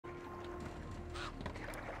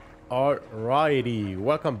Alrighty,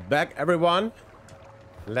 welcome back everyone.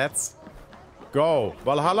 Let's go.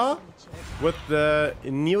 Valhalla with the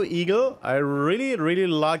new eagle. I really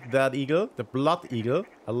like that eagle, the blood eagle.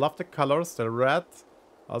 I love the colors, the red,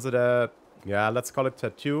 also the, yeah, let's call it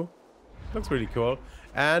tattoo. Looks really cool.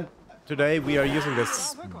 And today we are using this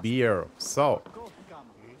spear. So,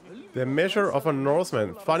 the measure of a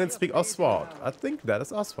Norseman. Find and speak Oswald. I think that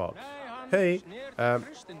is Oswald. Hey,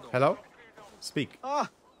 hello? Speak. Ah,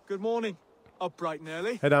 good morning. Up bright and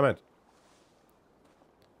early. Hey, damn it.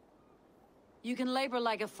 You can labor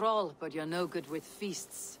like a thrall, but you're no good with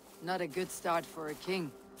feasts. Not a good start for a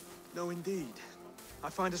king. No, indeed. I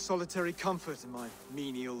find a solitary comfort in my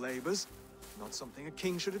menial labors. Not something a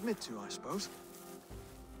king should admit to, I suppose.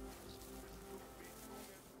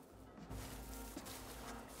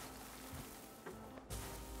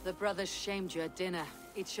 The brothers shamed you at dinner.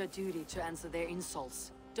 It's your duty to answer their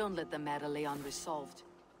insults. Don't let the matter lay unresolved.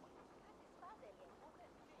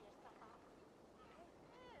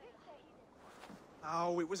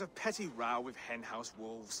 Oh, it was a petty row with henhouse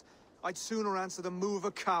wolves. I'd sooner answer the moo of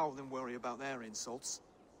a cow than worry about their insults.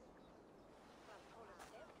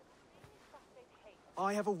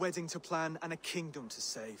 I have a wedding to plan and a kingdom to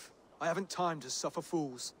save. I haven't time to suffer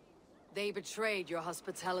fools. They betrayed your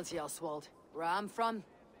hospitality, Oswald. Where I'm from,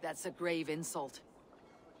 that's a grave insult.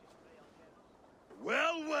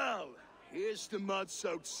 Well, well. Here's the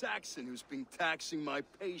mud-soaked Saxon who's been taxing my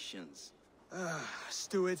patience.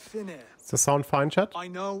 Steward Finnair. Does the sound fine, chat? I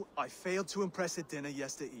know I failed to impress at dinner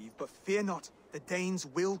yestereve, but fear not. The Danes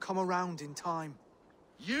will come around in time.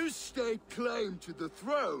 You stake claim to the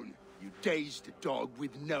throne, you dazed dog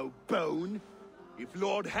with no bone. If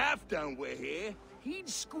Lord Halfdan were here, he'd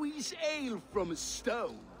squeeze ale from a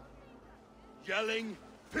stone. Yelling,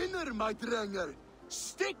 Finner, my drenger,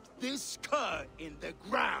 stick this cur in the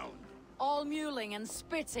ground. All mewling and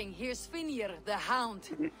spitting, here's Finir, the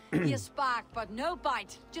hound. He has bark, but no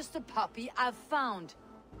bite. Just a puppy I've found.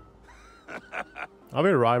 Are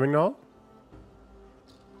we rhyming now?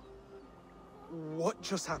 What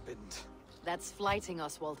just happened? That's flighting,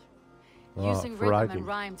 Oswald. Oh, Using rhythm writing. and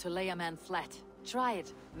rhyme to lay a man flat. Try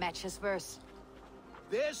it. Match his verse.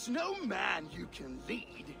 There's no man you can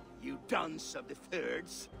lead, you dunce of the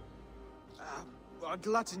thirds. A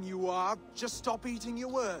glutton you are. Just stop eating your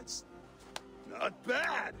words. Not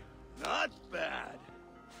bad, not bad.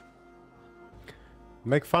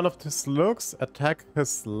 Make fun of his looks, attack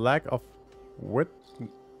his lack of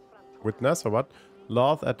witness or what?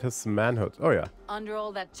 Laugh at his manhood. Oh yeah. Under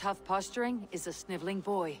all that tough posturing is a sniveling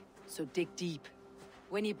boy, so dig deep.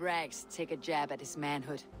 When he brags, take a jab at his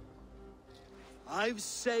manhood. I've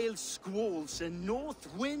sailed squalls and north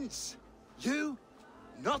winds. You,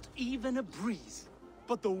 not even a breeze.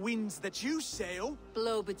 But the winds that you sail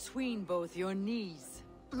Blow between both your knees.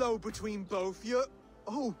 blow between both your...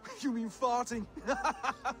 Oh, you mean farting?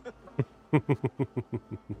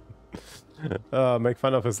 Make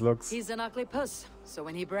fun of his looks. He's an ugly puss, so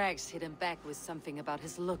when he brags, hit him back with something about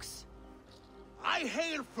his looks. I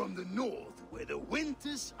hail from the north, where the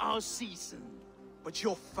winters are seasoned. But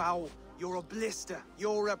you're foul. You're a blister.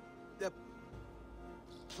 You're a...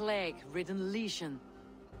 Plague-ridden lesion.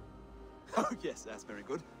 Oh, yes, that's very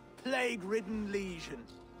good. Plague-ridden lesion.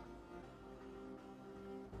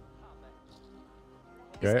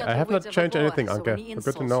 He's Okay, got I the have wit not of a changed boar, anything, so Anke. when he Good to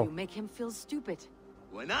insults know. you, make him feel stupid.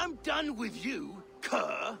 When I'm done with you,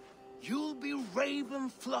 cur, you'll be raven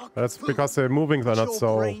flock. That's food. because the movings are not Your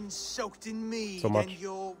so... brain's soaked in mead so much. and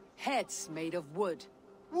your... Heads made of wood.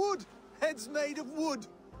 Wood! Heads made of wood!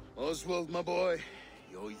 Oswald, my boy,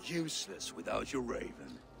 you're useless without your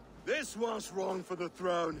raven. This one's wrong for the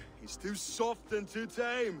throne. He's too soft and too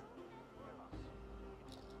tame.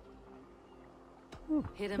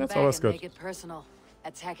 Hit him That's back always and good. make it personal.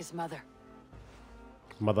 Attack his mother.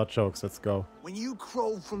 Mother jokes, let's go. When you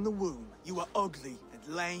crawled from the womb, you were ugly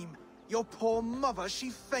and lame. Your poor mother,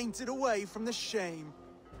 she fainted away from the shame.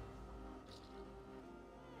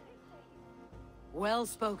 Well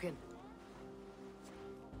spoken.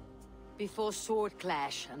 Before sword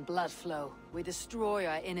clash and blood flow, we destroy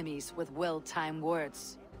our enemies with well-timed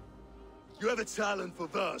words. You have a talent for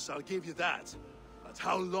verse, I'll give you that. But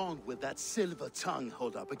how long will that silver tongue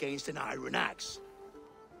hold up against an iron axe?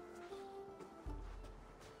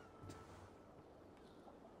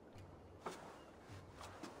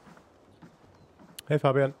 Hey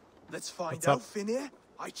Fabian. Let's find What's out, up? Finir.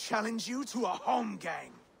 I challenge you to a home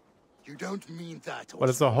gang. You don't mean that, What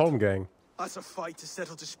is the home gang? That's a fight to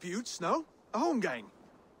settle disputes, no? A home gang.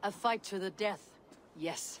 A fight to the death.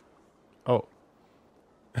 Yes. Oh.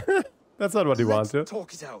 That's not what you Let's wanted.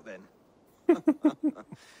 talk it out then.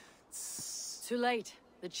 Too late.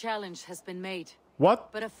 The challenge has been made.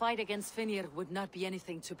 What? But a fight against Finir would not be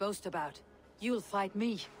anything to boast about. You'll fight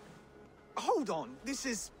me. Hold on, this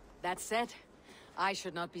is... That said, I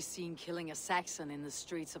should not be seen killing a Saxon in the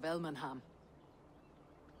streets of Elmenham.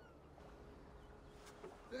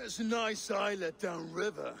 There's a nice islet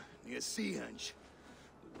downriver, near Seahenge.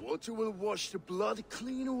 The water will wash the blood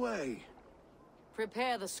clean away.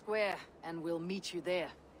 Prepare the square, and we'll meet you there.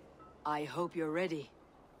 I hope you're ready.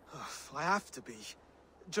 I have to be.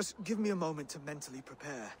 Just give me a moment to mentally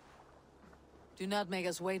prepare. Do not make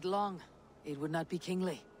us wait long. It would not be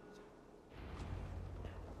kingly.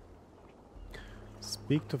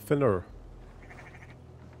 Speak to Finner.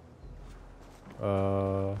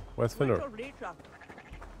 Where's Finner?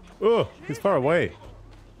 Oh, he's far away.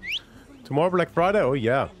 Tomorrow Black Friday? Oh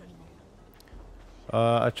yeah.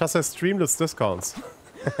 I just have streamless discounts.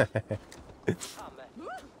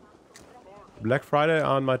 Black Friday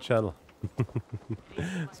on my channel.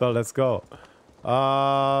 So let's go.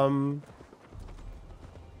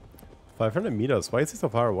 500 meters. Why is he so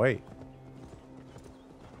far away?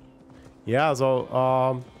 Yeah,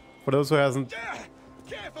 so for those who hasn't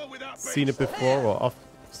seen it before or off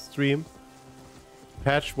stream,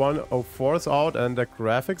 patch 104 is out and the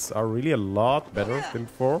graphics are really a lot better than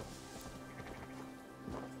before.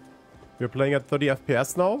 We're playing at 30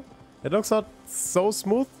 FPS now. It looks not so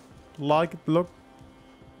smooth like it looked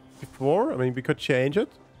before. I mean, we could change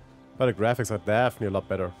it, but the graphics are definitely a lot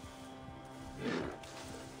better.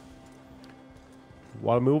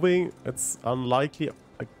 While moving, it's unlikely,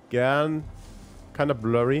 again, kind of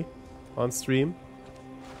blurry on stream.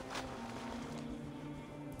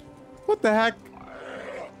 What the heck?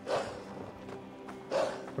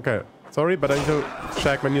 Okay, sorry, but I need to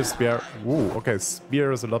check my new spear. Ooh, okay,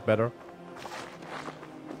 spear is a lot better.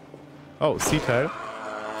 Oh, sea tail.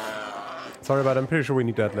 Sorry, but I'm pretty sure we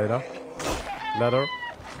need that later. Leather.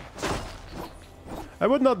 I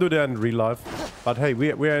would not do that in real life, but hey,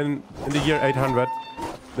 we're in the year 800.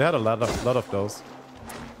 They had a lot of those.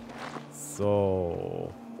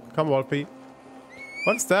 So, come Wolfie.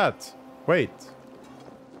 What's that? Wait.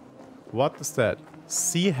 What is that?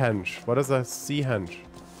 Seahenge. What is a Seahenge?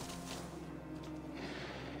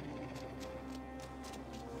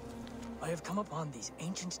 I have come upon these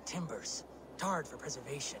ancient timbers, tarred for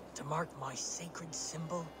preservation, to mark my sacred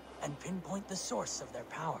symbol and pinpoint the source of their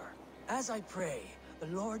power. As I pray, the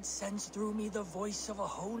Lord sends through me the voice of a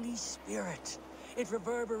Holy Spirit. It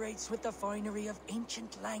reverberates with the finery of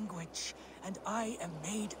ancient language, and I am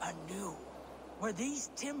made anew. Were these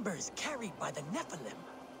timbers carried by the Nephilim?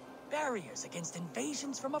 Barriers against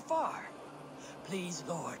invasions from afar? Please,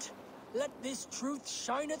 Lord, let this truth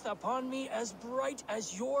shineth upon me as bright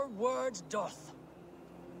as your word doth.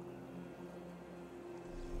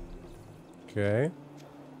 Okay.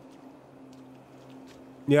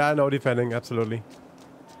 Yeah, I know defending, absolutely.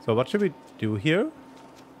 So what should we do here?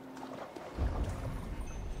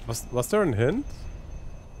 Was there a hint?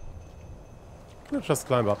 Can I just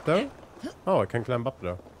climb up there? Oh, I can climb up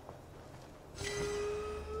there.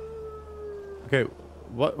 Okay,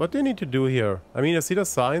 what do you need to do here? I mean, I see the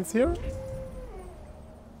signs here.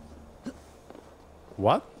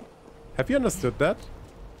 What? Have you understood that?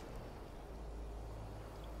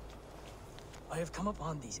 I have come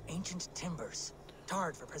upon these ancient timbers,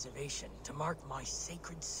 tarred for preservation, to mark my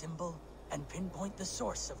sacred symbol and pinpoint the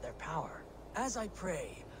source of their power. As I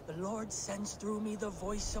pray, the Lord sends through me the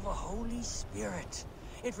voice of a Holy Spirit.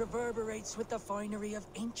 It reverberates with the finery of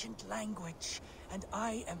ancient language, and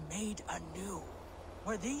I am made anew.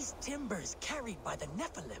 Were these timbers carried by the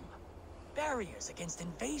Nephilim? Barriers against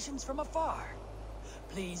invasions from afar?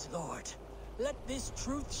 Please, Lord, let this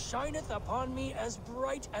truth shineth upon me as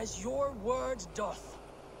bright as your word doth.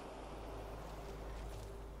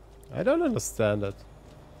 I don't understand it.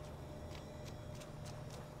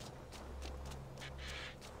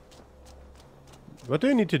 What do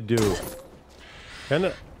you need to do?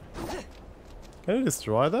 Can I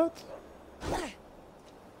destroy that?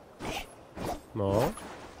 No.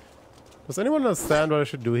 Does anyone understand what I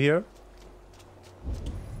should do here?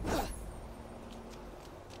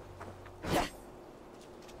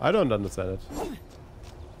 I don't understand it.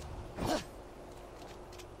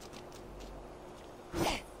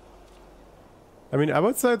 I mean, I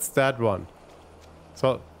would say it's that one.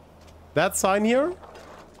 So, that sign here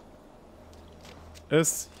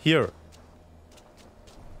is here.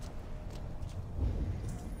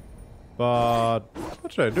 But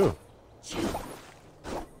what should I do?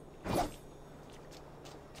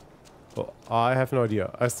 Oh, I have no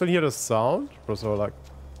idea. I still hear the sound. So like,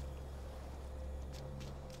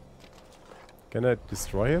 can I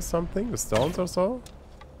destroy here something? The stones or so?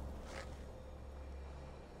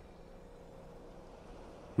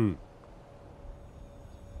 So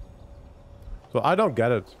I don't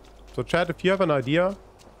get it. So chat, if you have an idea.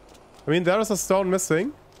 I mean, there is a stone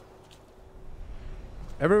missing.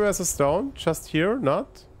 Everywhere is a stone. Just here,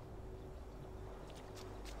 not.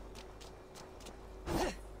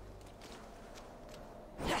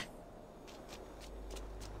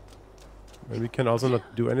 And we can also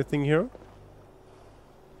not do anything here.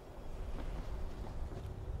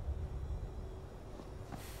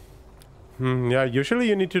 Yeah, usually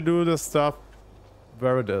you need to do the stuff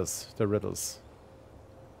where it is, the riddles.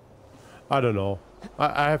 I don't know.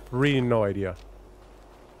 I have really no idea.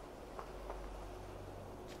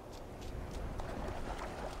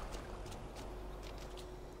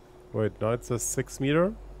 Wait, now it says 6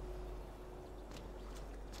 meter.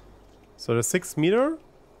 So the 6 meter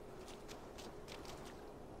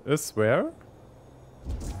is where?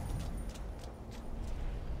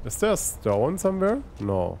 Is there a stone somewhere?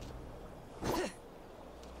 No.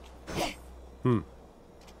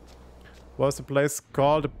 What's the place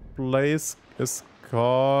called? The place is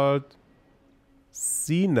called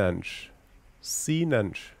Thegn.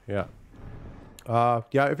 Thegn, yeah.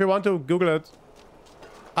 Yeah, if you want to Google it,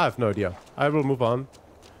 I have no idea. I will move on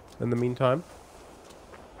in the meantime.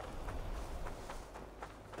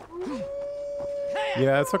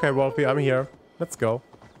 Yeah, it's okay, Wolfie. I'm here. Let's go.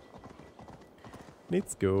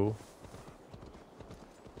 Let's go.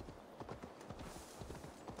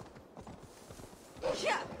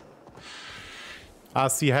 Ah,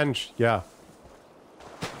 see, hench. Yeah.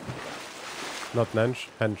 Not nench.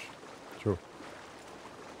 Hench. True.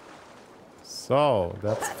 So,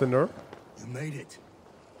 that's thinner. You made it.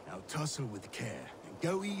 Now tussle with care and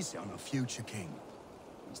go easy on our future king.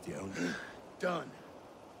 He's the only... Done.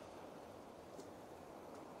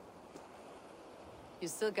 You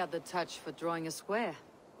still got the touch for drawing a square.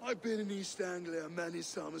 I've been in East Anglia many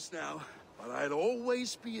summers now, but I'll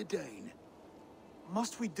always be a Dane.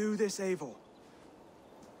 Must we do this, Eivor?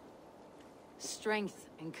 Strength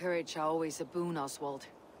and courage are always a boon, Oswald.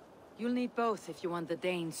 You'll need both if you want the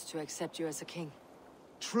Danes to accept you as a king.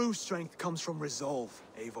 True strength comes from resolve,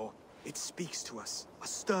 Eivor. It speaks to us, a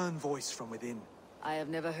stern voice from within. I have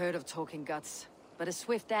never heard of talking guts, but a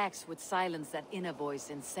swift axe would silence that inner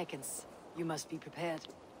voice in seconds. You must be prepared.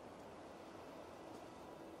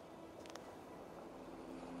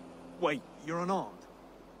 Wait, you're unarmed?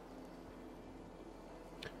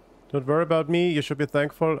 Don't worry about me. You should be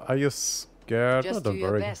thankful. Are you scared? Just Oh, don't do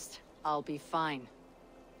your worry. best. I'll be fine.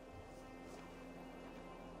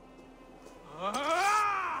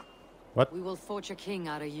 What? We will forge a king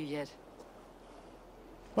out of you yet.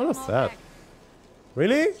 What was that?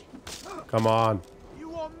 Really? Come on. You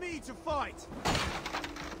want me to fight?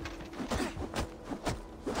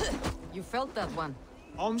 You felt that one.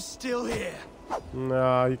 I'm still here.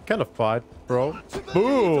 Nah, you cannot fight, bro.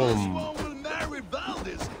 Boom!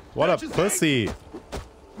 What a pussy!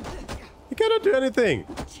 You cannot do anything.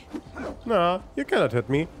 No, you cannot hit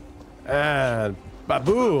me. And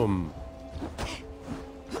ba-boom!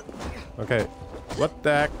 Okay, what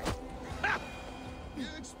the heck? You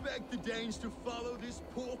expect the Danes to follow this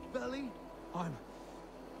pork belly?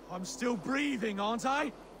 I'm still breathing, aren't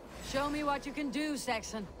I? Show me what you can do,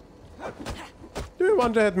 Saxon. Do you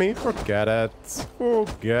want to hit me? Forget it.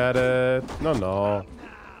 Forget it. No, no.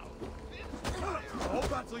 I'll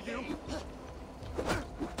battle you.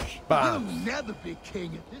 Bam! You'll never be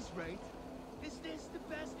king at this rate. Is this the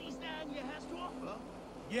best East Anglia has to offer?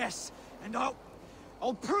 Yes, and I'll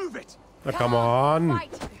prove it. Oh, come on.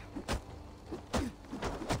 Fight.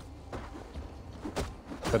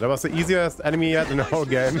 But that was the easiest enemy yet in the whole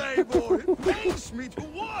game. Eivor, it pains me to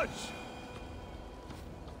watch.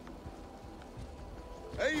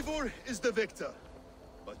 Eivor is the victor,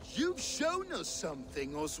 but you've shown us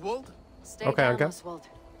something, Oswald. Stay Okay, down, okay. Oswald.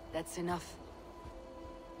 That's enough.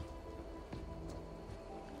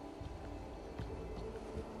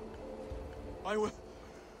 I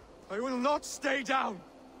will not stay down.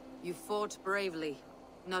 You fought bravely.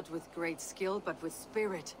 Not with great skill, but with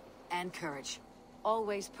spirit and courage.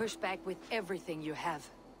 Always push back with everything you have.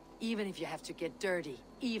 Even if you have to get dirty.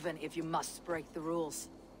 Even if you must break the rules.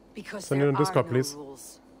 Because Send there it in are Discord, no please.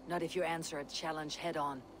 rules. Not if you answer a challenge head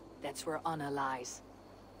on. That's where honor lies.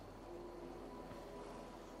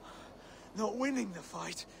 Not winning the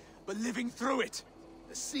fight, but living through it.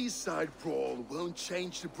 A seaside brawl won't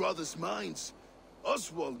change the brothers' minds.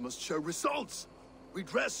 Oswald must show results.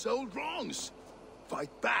 Redress old wrongs.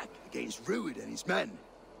 Fight back against Rued and his men.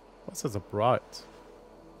 What's this a bride?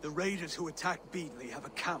 The raiders who attacked Beatley have a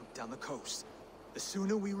camp down the coast. The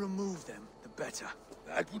sooner we remove them, the better.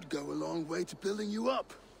 That would go a long way to building you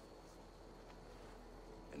up.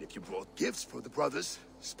 And if you brought gifts for the brothers,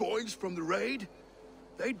 spoils from the raid,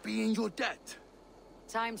 they'd be in your debt.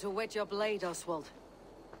 Time to wet your blade, Oswald.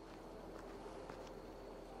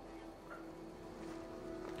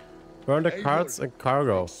 Burn the Hey, carts Lord, and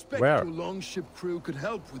cargo. Expect Where? your longship crew could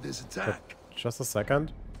help with this attack. Just a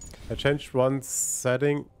second. I changed one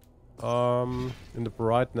setting in the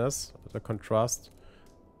brightness, the contrast.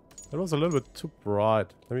 That was a little bit too bright.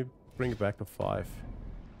 Let me bring it back to 5.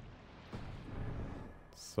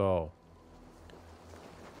 So.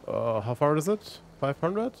 How far is it?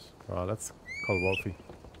 500? Let's call Wolfie.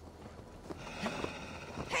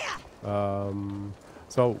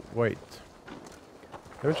 So, wait.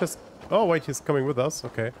 Let me just... Oh, wait, he's coming with us.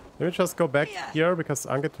 Okay. Let me just go back here, because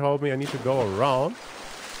Anke told me I need to go around.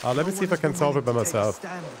 Let me see if I can solve it by myself.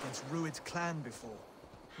 Stand against Rued's clan before.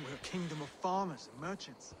 We're a kingdom of farmers and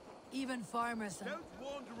merchants. Even farmers and... Don't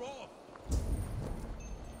wander off.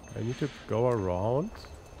 I need to go around.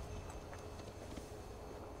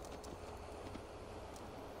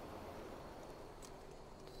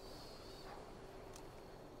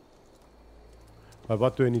 But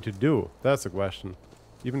what do I need to do? That's the question.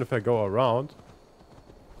 Even if I go around.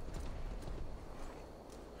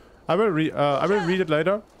 I will read it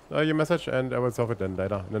later, your message, and I will solve it then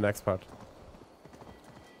later, in the next part.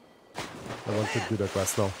 I want to do that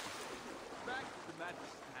quest now.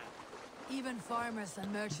 Even farmers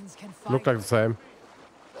and merchants can fight. Look like the same.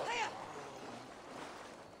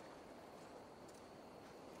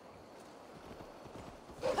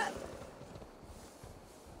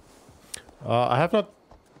 I have not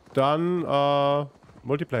done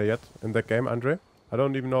multiplayer yet in that game, Andre. I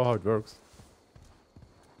don't even know how it works.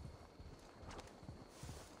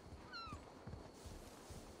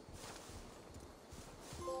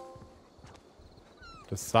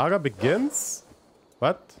 The saga begins?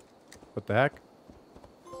 What? What the heck?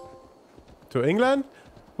 To England?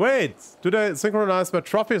 Wait! Do they synchronize my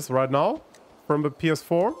trophies right now? From the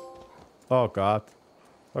PS4? Oh god.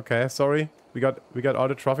 Okay, sorry. We got all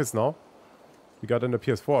the trophies now. We got in the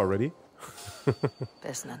PS4 already.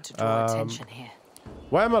 Best not to draw attention here.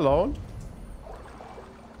 Why am I alone?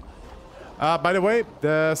 By the way,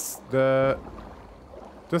 the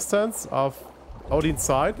distance of Odin's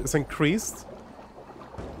side is increased.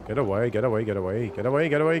 Get away, get away, get away, get away,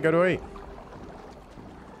 get away, get away.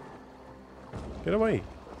 Get away.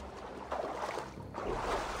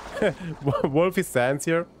 Wolfie stands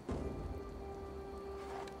here.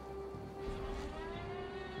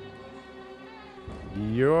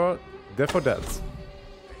 You're there for that.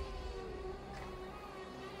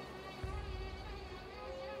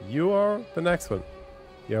 You are the next one.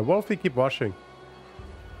 Yeah, Wolfie keep watching.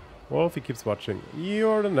 Wolfie keeps watching.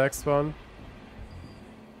 You're the next one.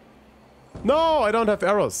 No, I don't have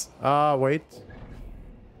arrows. Wait.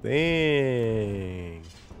 Dang.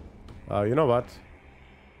 You know what?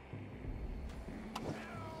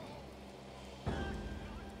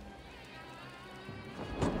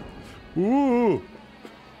 Ooh.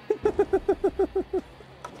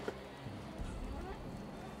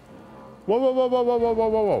 Whoa, whoa, whoa, whoa, whoa, whoa, whoa,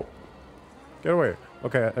 whoa, whoa. Get away.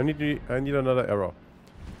 Okay, I need another arrow.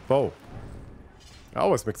 Bow. I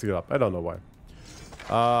always mix it up. I don't know why.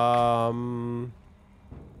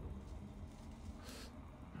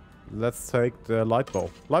 Let's take the light bow.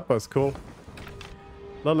 Light bow is cool.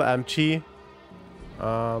 Little MG.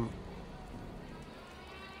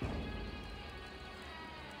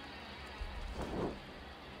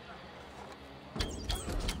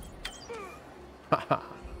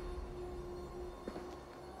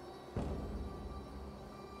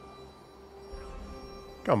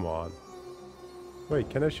 Come on. Wait,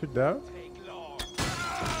 can I shoot there?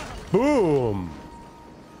 Boom!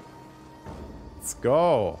 Let's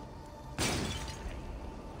go.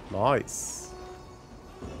 Nice.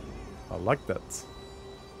 I like that.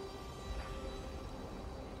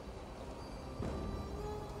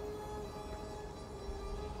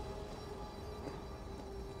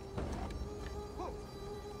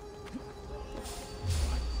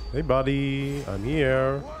 Hey buddy, I'm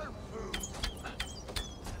here.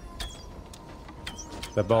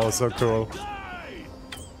 That ball is so cool.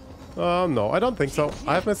 No, I don't think so.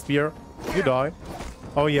 I have my spear. You die.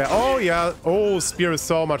 Oh yeah, oh yeah. Oh, spear is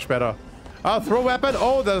so much better. Throw weapon.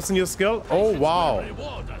 Oh, that's a new skill. Oh wow.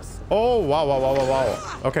 Oh wow, wow, wow, wow,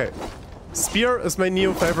 wow. Okay. Spear is my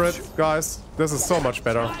new favorite, guys. This is so much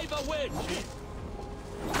better.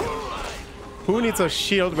 Who needs a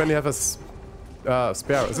shield when you have a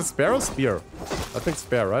spear? Is it spear or spear? I think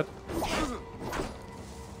spear, right?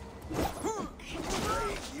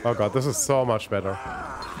 Oh god, this is so much better.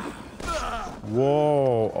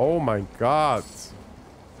 Whoa, oh my god.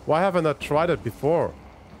 Why haven't I tried it before?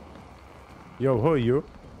 Yo, who are you?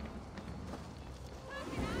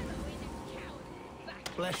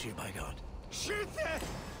 Bless you, by God.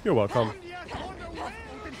 You're welcome.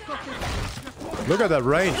 Look at that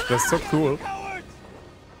range. That's so cool.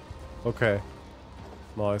 Okay.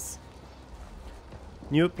 Nice.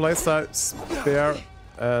 New playstyle, spear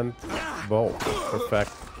and bow.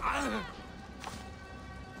 Perfect.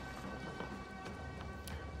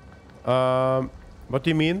 What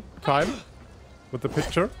do you mean? Time? With the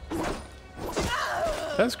picture?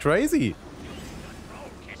 That's crazy.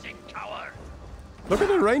 Look at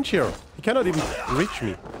the range here. He cannot even reach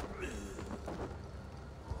me.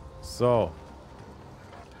 So.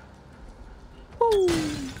 Woo.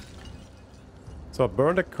 So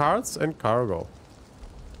burn the carts and cargo.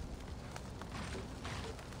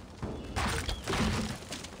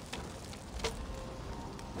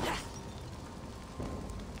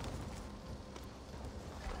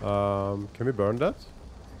 Can we burn that?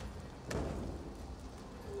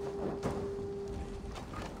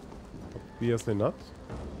 Obviously not.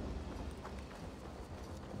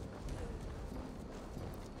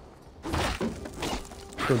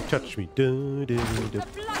 Don't touch me. Du, du, du.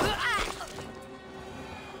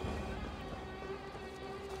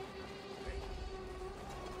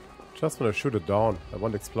 Just wanna shoot it down. I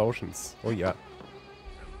want explosions. Oh yeah.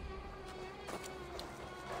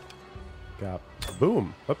 Gap.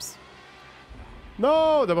 Boom. Oops.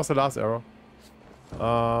 No, that was the last arrow.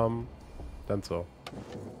 Then so.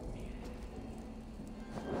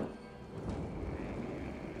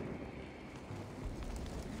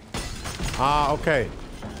 Ah, okay.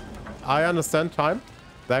 I understand time.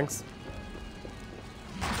 Thanks.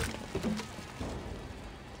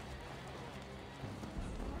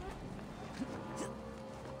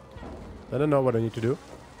 Then I know what I need to do.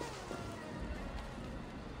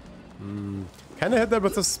 Can I hit that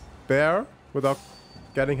with a spear without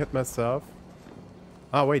getting hit myself?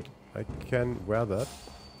 Ah, wait. I can wear that.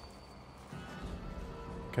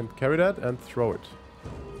 Can carry that and throw it.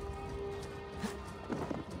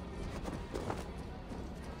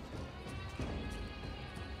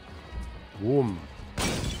 Boom.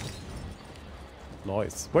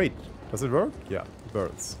 Nice. Wait, does it work? Yeah, it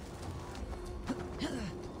burns.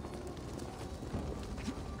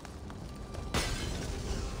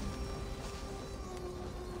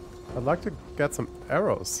 I'd like to get some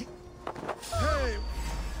arrows.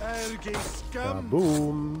 Hey, scum.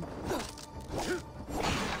 Boom.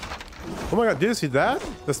 Oh my god, did you see that?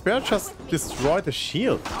 The spear just destroyed the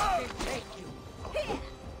shield.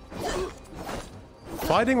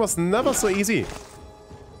 Fighting was never so easy.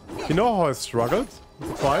 You know how I struggled with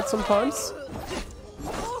the fight sometimes?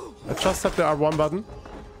 I just have the R1 button.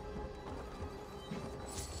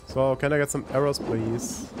 So, can I get some arrows,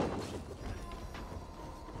 please?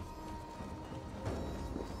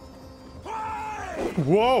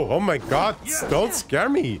 Whoa! Oh my god! Don't scare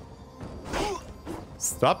me!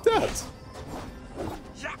 Stop that!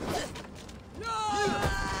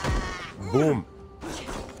 Boom!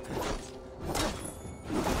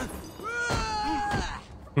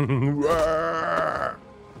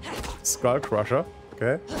 Skull Crusher.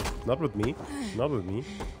 Okay. Not with me. Not with me.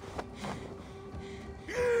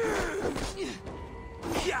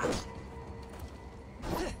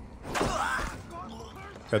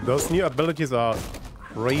 Yeah, those new abilities are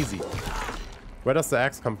crazy. Where does the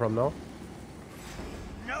axe come from now?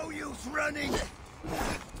 No use running.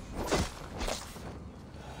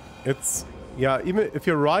 It's, yeah, even if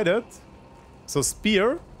you ride it, so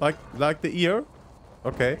spear, like the ear.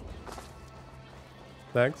 Okay.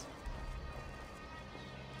 Thanks.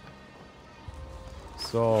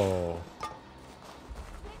 So.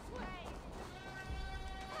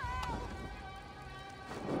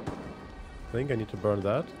 I think I need to burn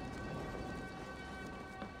that.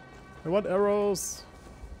 I want arrows.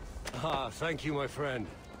 Ah, thank you, my friend.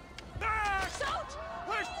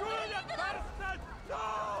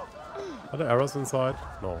 Are there arrows inside?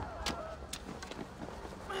 No.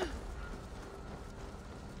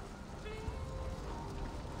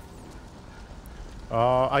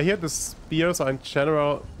 I hear the spears are in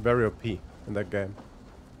general very OP in that game.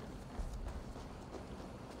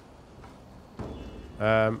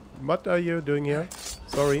 What are you doing here?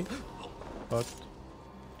 Sorry, but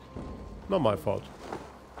not my fault.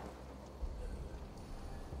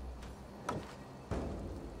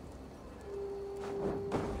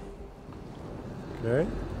 Okay.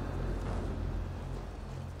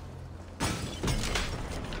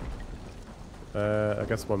 I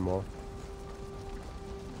guess one more.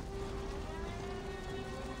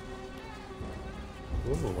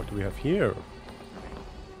 Oh, what do we have here?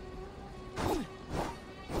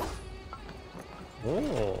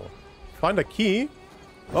 Oh, Find a key.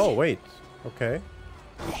 Oh, wait. Okay.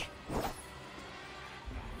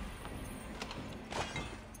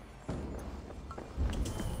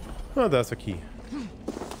 Oh, there's a key.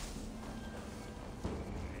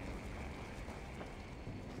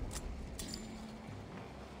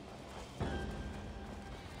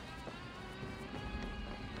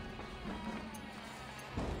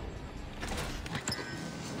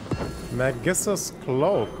 Magis's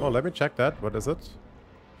Cloak. Oh, let me check that. What is it?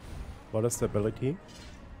 What is the ability?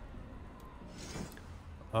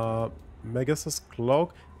 Magis's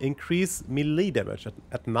Cloak. Increase melee damage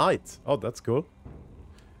at night. Oh, that's cool.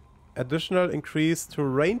 Additional increase to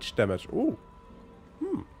range damage. Ooh.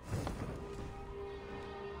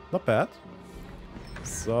 Not bad.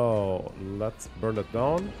 So, let's burn it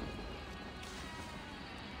down.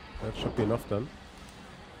 That should be enough then.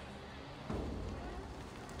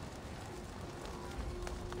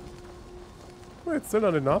 It's still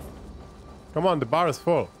not enough. Come on, the bar is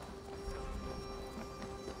full.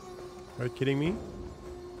 Are you kidding me?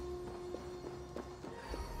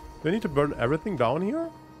 Do I need to burn everything down here?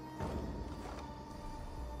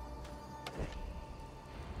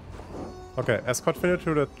 Okay, escort Finner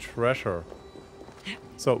to the treasure.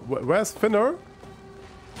 So, where's Finner?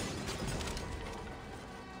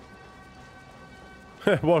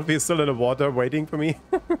 Wolfie is still in the water waiting for me.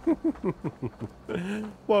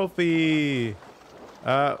 Wolfie!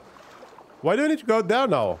 Why do I need to go there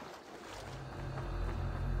now?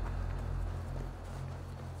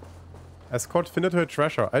 Escort Finner to a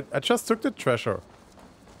treasure. I just took the treasure.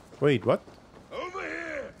 Wait, what? Over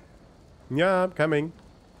here! Yeah, I'm coming.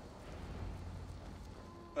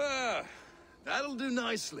 Ah, that'll do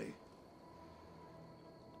nicely.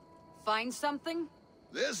 Find something?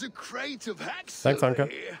 There's a crate of hack Thanks, silver Anka.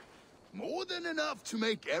 here. More than enough to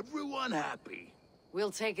make everyone happy.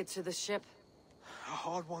 We'll take it to the ship. A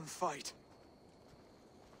hard-won fight.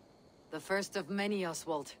 The first of many,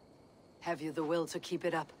 Oswald. Have you the will to keep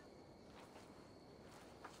it up?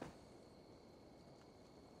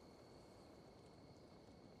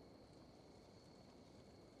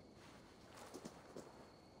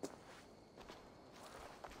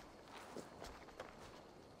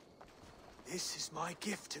 This is my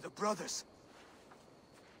gift to the brothers.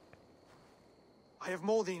 I have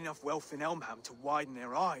more than enough wealth in Elmham to widen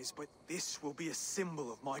their eyes, but this will be a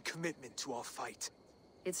symbol of my commitment to our fight.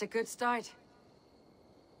 It's a good start.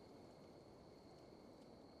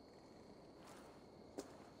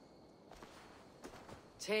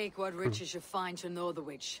 Take what riches you find to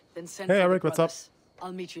Northwich, then send Hey, for the Eric, what's up? brothers.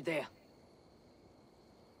 I'll meet you there.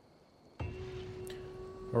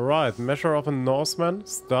 Alright, measure of a Norseman.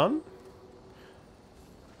 It's done.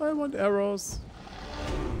 I want arrows.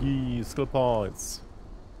 Yee, skill points.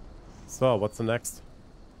 So, what's the next?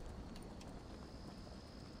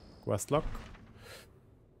 Quest log.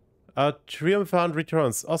 Triumphant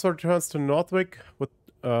returns. Also returns to Northwick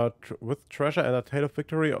with treasure and a tale of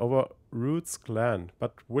victory over Root's clan.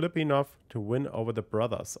 But will it be enough to win over the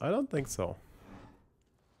brothers? I don't think so.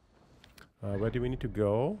 Where do we need to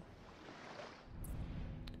go?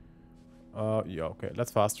 Yeah, okay.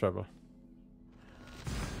 Let's fast travel.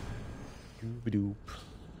 Doop-a-doop.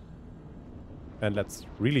 And let's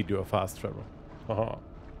really do a fast travel. Haha.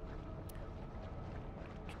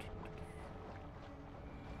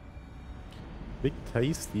 Big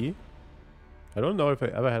Tasty. I don't know if I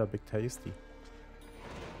ever had a Big Tasty.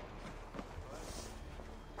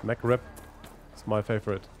 McRib is my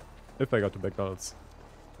favorite. If I go to McDonald's.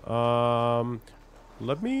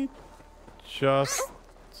 Let me just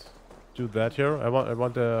do that here. I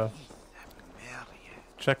want a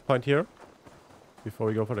checkpoint here before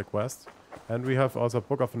we go for the quest. And we have also a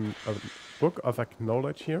book of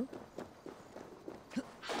acknowledge here.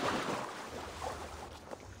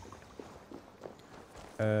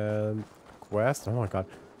 And quest. Oh my god.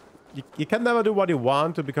 You can never do what you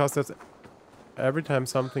want to because there's every time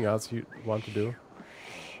something else you want to do.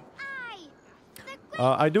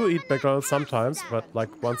 I do eat McDonald's sometimes, but like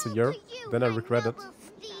once a year. Then I regret it.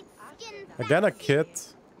 Again, a kid.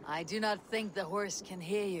 I do not think the horse can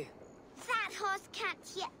hear you. That horse can't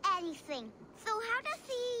hear anything. So how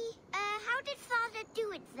did Father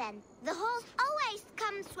do it then? The horse always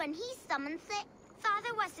comes when he summons it.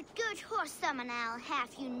 Father was a good horse summoner, I'll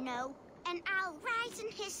have you know. And I'll rise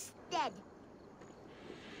in his stead.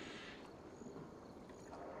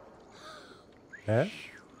 Eh?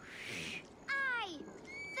 I,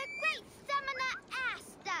 the great summoner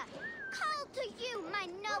Asta, call to you, my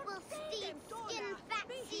noble steed, skin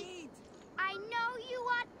fatty. I know you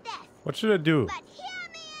are death. What should I do? But hear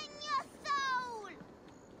me in your soul!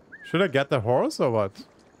 Should I get the horse or what?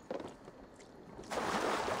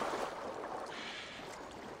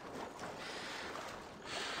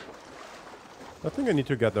 I think I need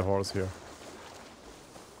to get the horse here.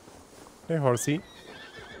 Hey, horsey.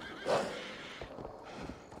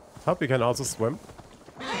 Hope you can also swim.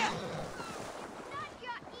 Not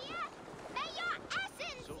your ear. May your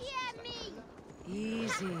essence hear me.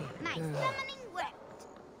 Easy. My girl. summoning worked.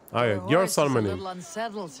 Oh yeah, Your you're horse is a summoning. little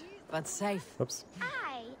unsettled, but safe. Oops.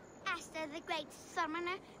 I, Esther the Great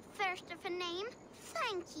Summoner, first of a name,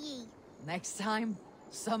 thank ye. Next time,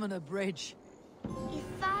 summon a bridge. If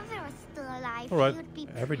father was still alive, Alright, he would be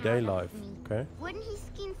everyday proud of life. me. Okay. Wouldn't he,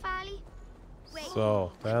 Skin Farley? Wait,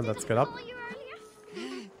 So, then let's get up. call you earlier?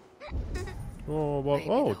 Oh, well, Maybe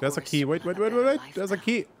oh, the there's a horse key. Wait. will have a better life There's a now.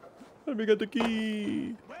 key. Let me get the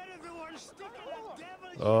key. Where everyone stick in the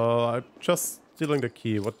devil? I'm just stealing the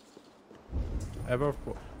key. Whatever.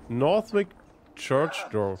 Northwick church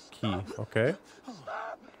door key. Okay.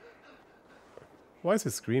 Why is he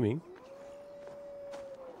screaming?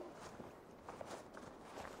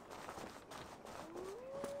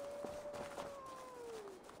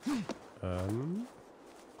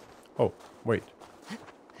 Oh, wait.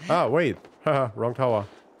 Ah, wait. Haha, wrong tower.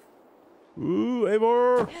 Ooh,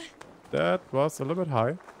 Eivor! That was a little bit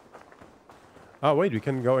high. Ah, wait, we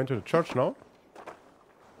can go into the church now?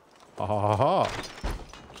 Ha ha ha ha!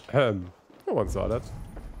 No one saw that.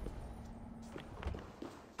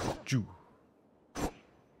 Jew.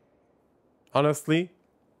 Honestly.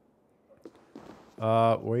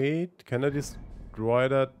 Wait, can I destroy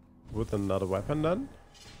that with another weapon then?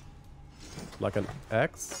 Like an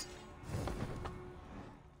axe?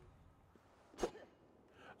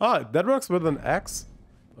 Ah, that works with an axe,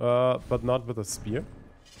 but not with a spear.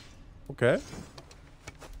 Okay.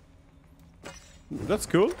 That's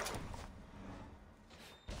cool.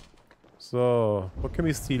 So, what can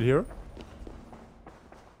we steal here?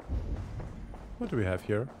 What do we have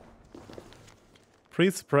here?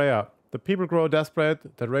 Priest's prayer. The people grow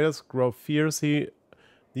desperate, the raiders grow fiercely.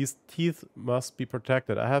 These teeth must be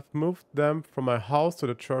protected. I have moved them from my house to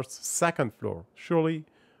the church's second floor. Surely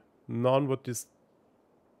none would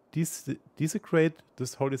desecrate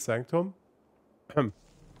this holy sanctum.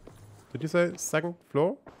 Did you say second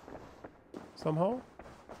floor? Somehow?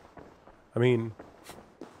 I mean...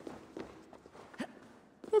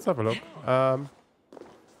 Let's have a look.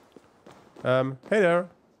 Hey there.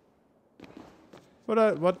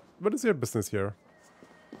 What is your business here?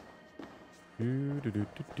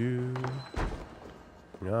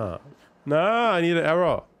 Yeah. Nah, I need an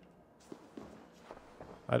arrow.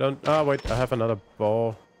 I don't... Ah, wait, I have another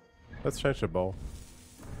bow. Let's change the bow.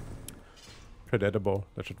 Predator bow,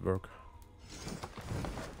 that should work.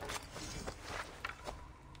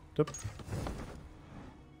 Dup.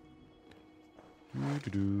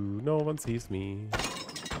 No one sees me.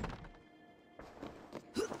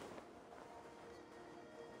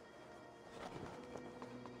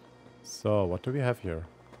 So, what do we have here?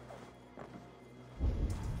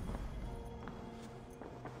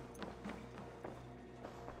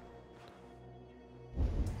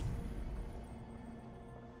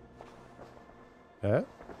 Eh?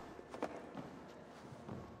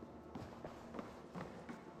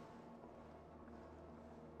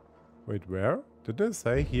 Wait, where? Did they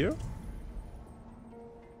say here?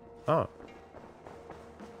 Ah.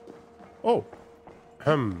 Oh.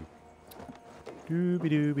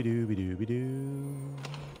 Dooby-dooby-dooby-dooby-doo.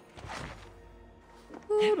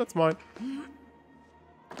 Oh, that's mine.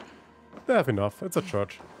 They have enough. It's a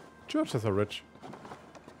church. Churches are rich.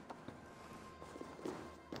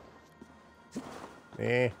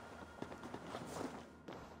 Eh.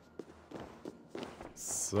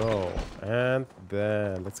 So, and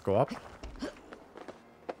then let's go up.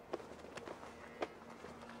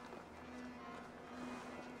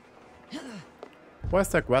 Where's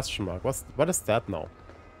that question mark? What is that now?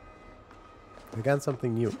 Again,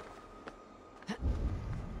 something new.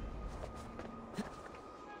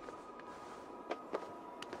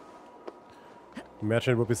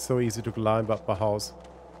 Imagine it would be so easy to climb up a house.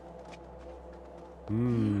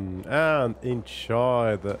 And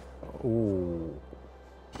enjoy the... Oh,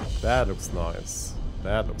 that looks nice.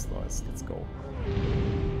 That looks nice. Let's go.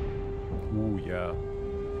 Ooh, yeah.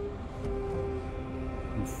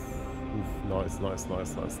 Oof. Oof. Nice, nice,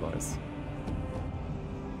 nice, nice, nice.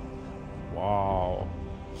 Wow.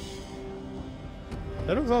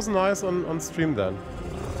 That looks also nice on stream then.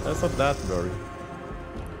 That's not that blurry.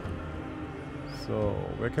 So,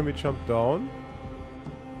 where can we jump down?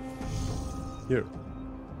 Here.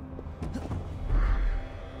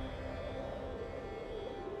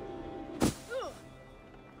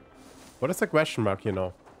 What is the question mark, you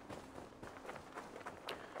know?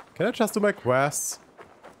 Can I just do my quests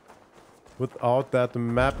without that the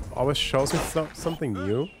map always shows me something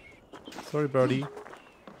new? Sorry, birdie.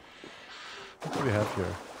 What do we have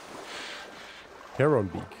here? Heron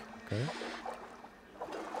beak. Okay.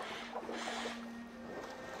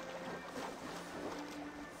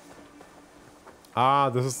 Ah,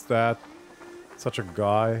 this is that. Such a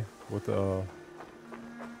guy with a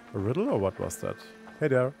riddle, or what was that? Hey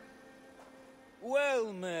there.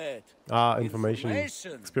 Well met. Ah, information.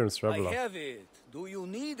 Experienced traveler. I have it. Do you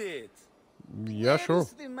need it? Yeah, sure.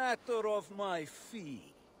 Where's the matter of my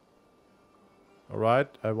fee? Alright,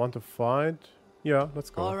 I want to find... Yeah, let's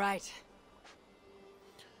go. Alright.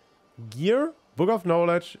 Gear, Book of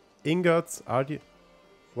Knowledge, ingots,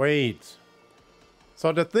 Wait.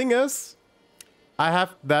 So the thing is, I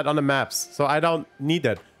have that on the maps, so I don't need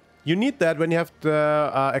that. You need that when you have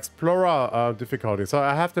the Explorer difficulty. So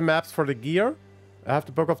I have the maps for the gear. I have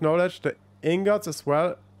the Book of Knowledge, the ingots as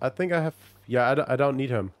well. I think I have... Yeah, I don't need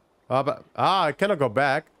him. I cannot go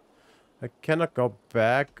back. I cannot go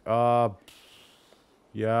back.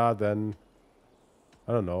 Yeah, then...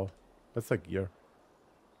 I don't know. That's like gear.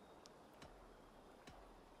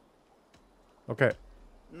 Okay.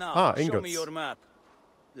 Now, ingots. show me your map.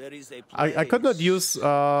 There is a I could not use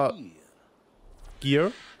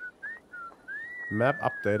gear. Map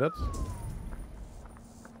updated.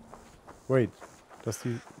 Wait, does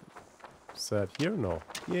he set here? No.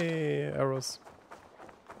 Yay, arrows.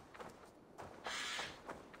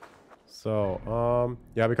 So,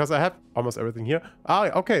 yeah, because I have almost everything here.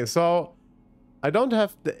 Okay, so I don't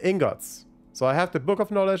have the ingots. So I have the Book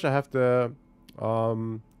of Knowledge, I have the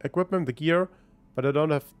equipment, the gear, but I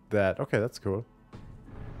don't have that. Okay, that's cool.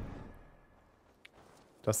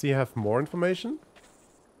 Does he have more information?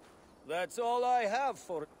 That's all I have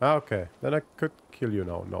for... Okay, then I could kill you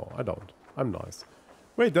now. No, I don't. I'm nice.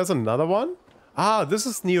 Wait, there's another one? This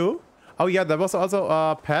is new. Oh yeah, there was also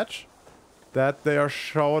a patch that they are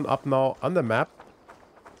showing up now on the map.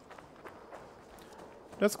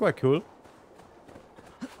 That's quite cool.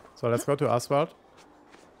 So let's go to Oswald.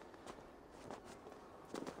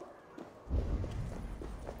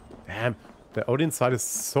 Damn, the Odin side is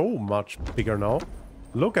so much bigger now.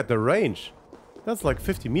 Look at the range. That's like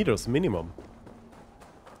 50 meters minimum.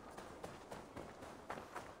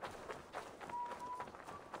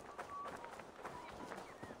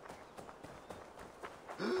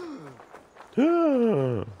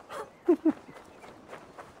 Nah.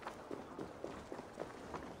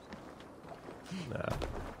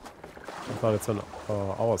 I thought it's on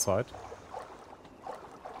our side.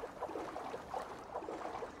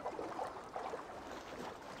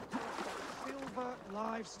 Silver,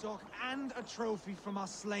 livestock, and a trophy from our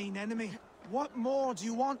slain enemy. What more do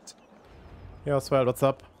you want? Yeah, Oswald, what's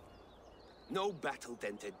up? No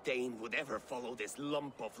battle-dented Thegn would ever follow this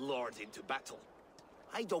lump of lord into battle.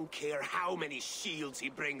 I don't care how many shields he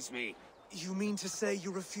brings me. You mean to say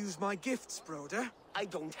you refuse my gifts, Broder? I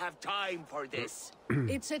don't have time for this.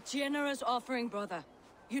 It's a generous offering, brother.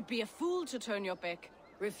 You'd be a fool to turn your back.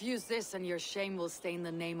 Refuse this and your shame will stain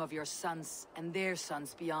the name of your sons and their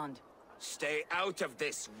sons beyond. Stay out of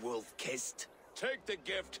this, wolf-kissed. Take the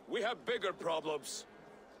gift. We have bigger problems.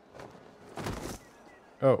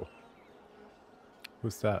 Oh.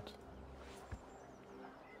 Who's that?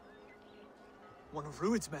 One of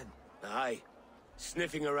Rued's men. Aye.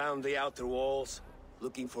 Sniffing around the outer walls,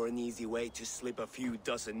 looking for an easy way to slip a few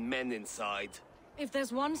dozen men inside. If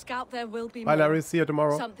there's one scout, there will be Bye, more. Larry. See you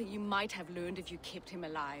tomorrow. Something you might have learned if you kept him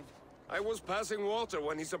alive. I was passing water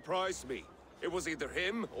when he surprised me. It was either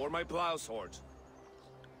him or my plow sword.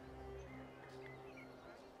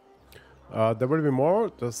 There will be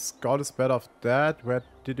more. The scout is better off that. Where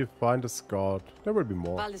did you find the scout? There will be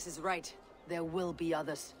more. Valis is right. There will be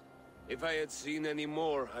others. If I had seen any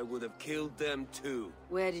more, I would have killed them too.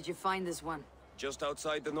 Where did you find this one? Just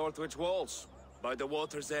outside the Northwich walls, by the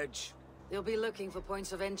water's edge. They'll be looking for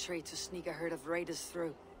points of entry to sneak a herd of raiders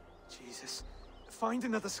through. Jesus. Find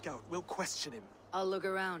another scout. We'll question him. I'll look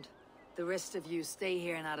around. The rest of you stay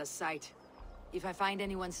here and out of sight. If I find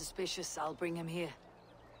anyone suspicious, I'll bring him here.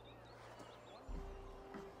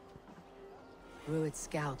 Rued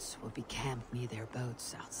scouts will be camped near their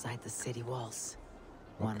boats outside the city walls.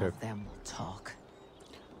 One of them will talk.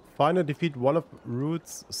 Find and defeat one of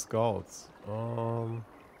Rued's scouts.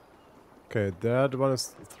 Okay, that one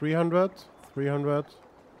is 300. 300.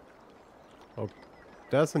 Oh,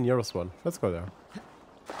 that's the nearest one. Let's go there.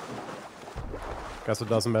 Guess it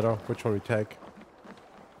doesn't matter which one we take.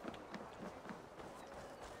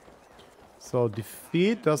 So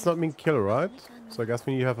defeat does not mean kill, right? So I guess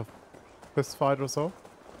we need to have a fist fight or so.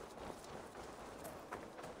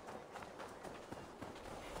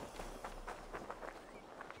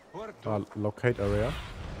 Where Locate area.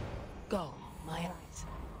 Go, my eyes.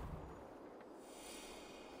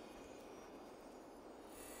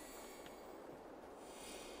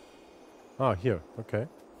 Ah, here. Okay.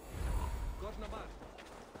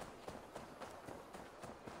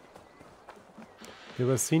 You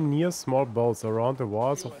were seen near small boats around the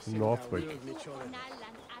walls of Northwick.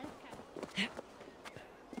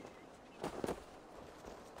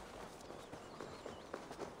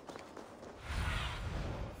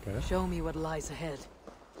 Okay. Show me what lies ahead.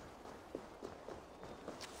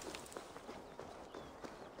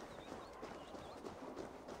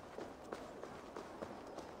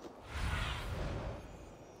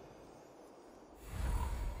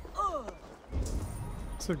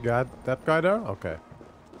 Is it that guy there? Okay.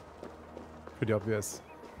 Pretty obvious.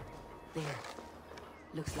 There.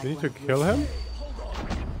 Looks like We need to one of kill your- him?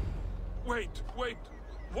 Wait.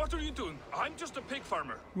 What are you doing? I'm just a pig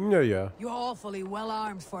farmer. Yeah. You're awfully well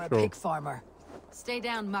armed for a Sure. pig farmer. Stay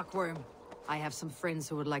down, muckworm. I have some friends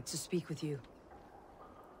who would like to speak with you.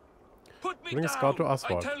 Put me Bring a down! scout to I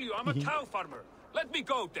Oswald. tell you, I'm a cow farmer. Let me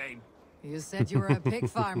go, Thane. You said you were a pig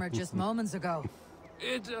farmer just moments ago.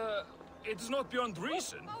 It is not beyond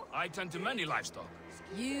reason. I tend to many livestock.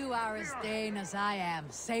 You are as Thegn as I am.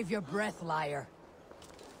 Save your breath, liar.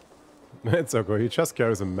 It's okay. He just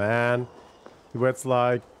carries a man. He weighs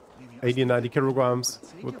like 80-90 kilograms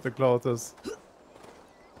with the clothes.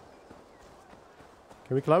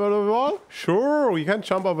 Can we climb over the wall? Sure, we can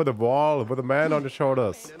jump over the wall with a man on the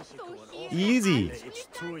shoulders. Easy.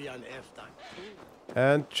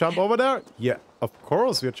 And jump over there? Yeah, of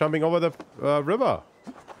course, we're jumping over the river.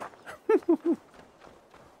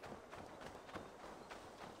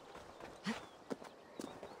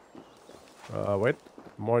 Wait,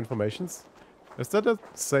 more informations. Is that the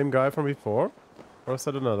same guy from before? Or is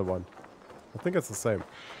that another one? I think it's the same.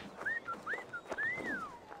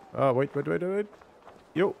 Wait.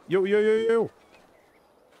 Yo.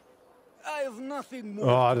 I have nothing more.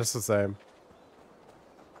 Oh, that's the same.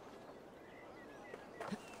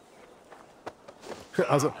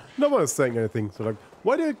 Also, no one is saying anything. So like,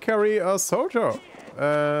 why do you carry a soldier?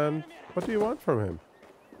 And what do you want from him?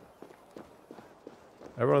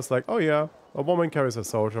 Everyone's like, oh yeah, a woman carries a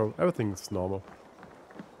soldier. Everything's normal.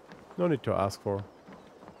 No need to ask for.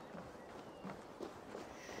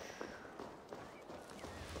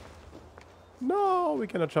 No, we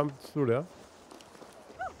cannot jump through there.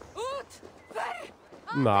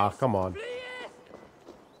 Nah, come on.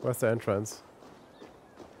 Where's the entrance?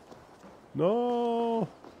 No!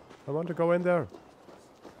 I want to go in there.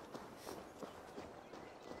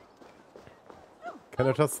 Can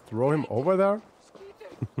I just throw him over there?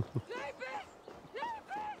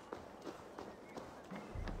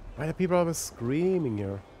 Why are people always screaming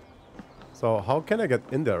here? So, how can I get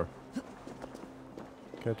in there?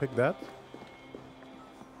 Can I take that?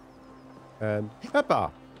 And...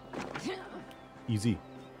 Peppa! Easy.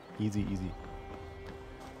 Easy.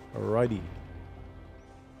 Alrighty.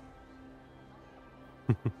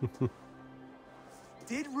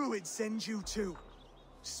 Did Ruid send you too?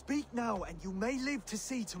 Speak now, and you may live to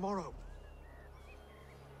see tomorrow.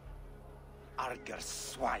 Arger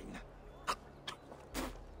swine.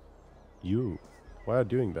 You? Why are you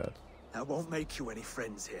doing that? That won't make you any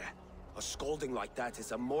friends here. A scolding like that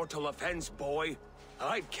is a mortal offense, boy.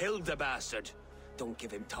 I've killed the bastard. Don't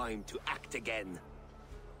give him time to act again.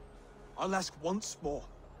 I'll ask once more.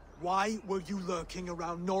 Why were you lurking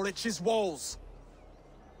around Norwich's walls?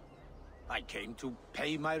 I came to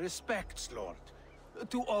pay my respects, Lord.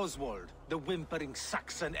 To Oswald, the whimpering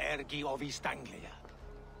Saxon ergi of East Anglia.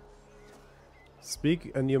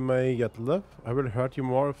 Speak and you may yet live. I will hurt you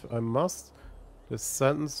more if I must. The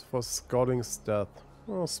sentence for Scolding's death.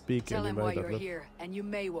 Well, speak Tell and you him may why yet you're live. here, and you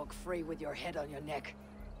may walk free with your head on your neck.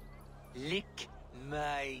 Lick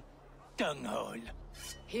my tonguehole.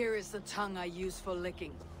 Here is the tongue I use for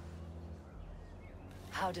licking.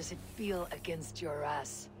 How does it feel against your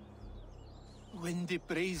ass? When the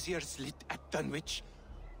braziers lit at Dunwich,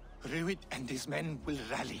 Ruid and his men will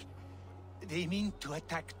rally. They mean to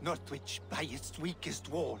attack Northwich by its weakest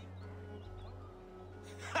wall.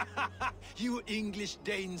 You English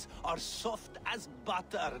Danes are soft as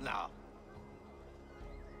butter now.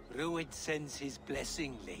 Ruid sends his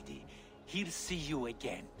blessing, lady. He'll see you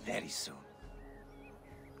again very soon.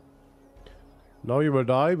 Now you will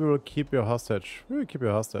die, we will keep you hostage. We will keep you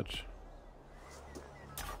hostage.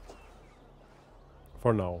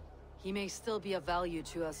 For now. He may still be of value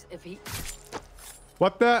to us if he...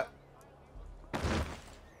 What the?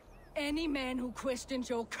 Any man who questions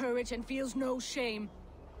your courage and feels no shame,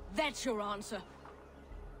 that's your answer.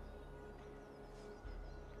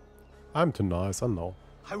 I'm too nice, I know.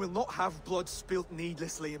 I will not have blood spilt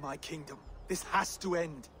needlessly in my kingdom. This has to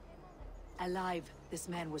end. Alive, this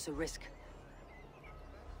man was a risk.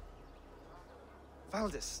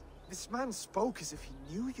 Valdis, This man spoke as if he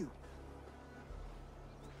knew you.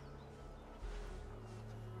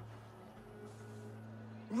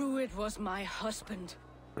 Rued was my husband.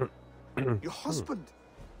 Your husband?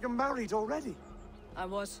 You're married already? I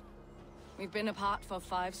was. We've been apart for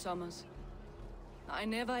 5 summers. I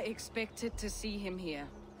never expected to see him here,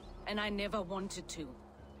 and I never wanted to.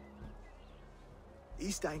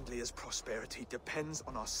 East Anglia's prosperity depends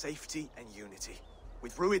on our safety and unity.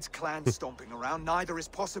 With Rued's clan stomping around, neither is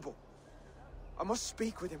possible. I must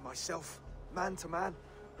speak with him myself, man to man.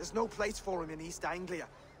 There's no place for him in East Anglia.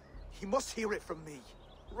 He must hear it from me.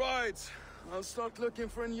 Right. I'll start looking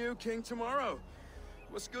for a new king tomorrow.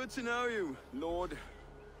 It was good to know you, Lord.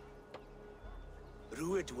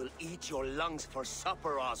 Rued will eat your lungs for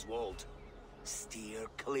supper, Oswald. Steer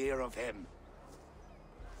clear of him.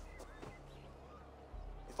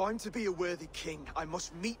 If I'm to be a worthy king, I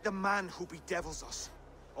must meet the man who bedevils us.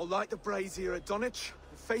 I'll light the brazier at Dunwich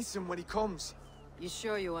and face him when he comes. You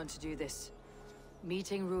sure you want to do this?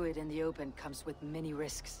 Meeting Rued in the open comes with many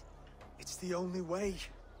risks. It's the only way.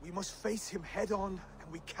 We must face him head on,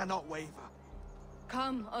 and we cannot waver.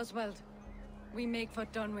 Come, Oswald. We make for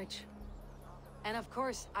Dunwich. And of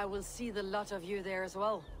course, I will see the lot of you there as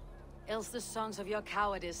well. Else the songs of your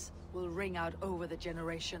cowardice will ring out over the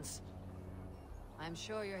generations. I'm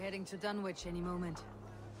sure you're heading to Dunwich any moment.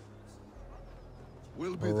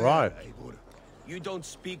 We'll be Right. there, Eivor. You don't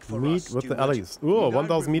speak for Meet us, with the steward. allies. Ooh, Need I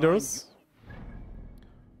 1000 remind meters.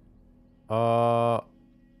 Oh,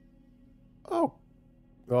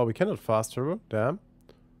 we cannot fast travel. Damn.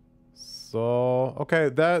 So, okay,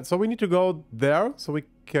 so we need to go there, so we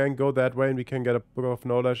can go that way and we can get a book of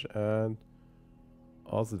knowledge and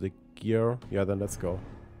also the gear. Yeah, then let's go.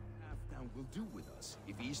 Halfdown will do with us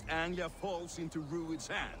if East Anglia falls into Rued's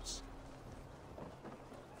hands.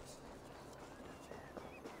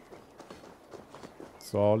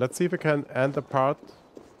 So let's see if we can end the part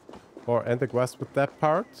or end the quest with that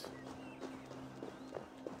part.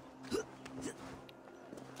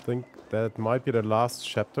 I think that might be the last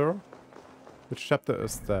chapter. Which chapter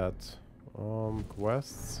is that?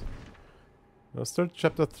 Quests. No, still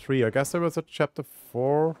chapter 3. I guess there was a chapter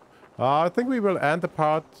 4. I think we will end the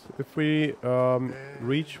part if we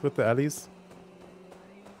reach with the allies.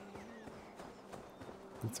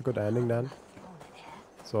 It's a good ending then.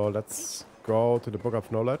 So let's go to the Book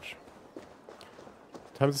of Knowledge.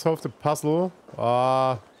 Time to solve the puzzle.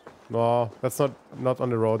 No, that's not on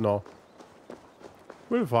the road now.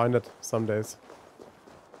 We'll find it some days.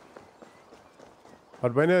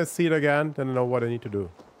 But when I see it again, then I know what I need to do.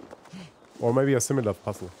 Or maybe a similar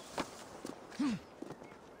puzzle.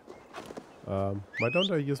 Why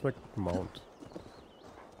don't I use my mount?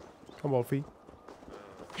 Come, Wolfie.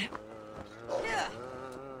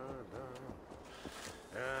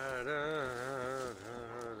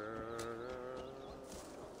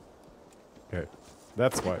 Okay,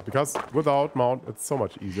 that's why. Because without mount, it's so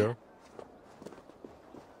much easier.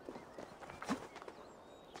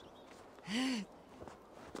 You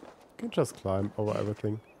can just climb over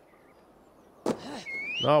everything.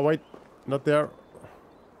 No, wait, not there.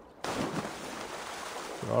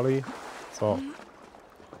 Ollie. So.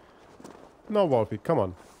 No, Wolfie, come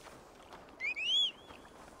on.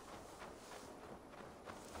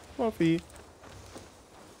 Wolfie.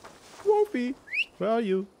 Wolfie, where are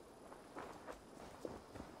you?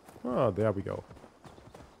 Ah, there we go.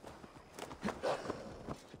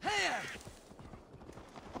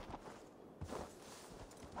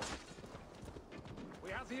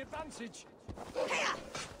 We have the advantage.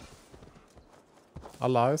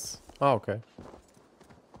 Allies? Ah, okay.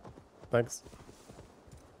 Thanks.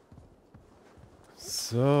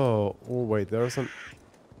 So, oh wait, there's an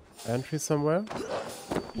entry somewhere?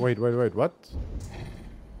 Wait, what?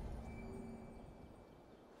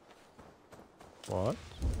 What?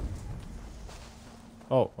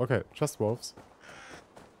 Oh, okay, just wolves.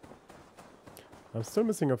 I'm still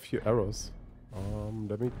missing a few arrows.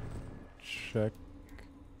 Let me check.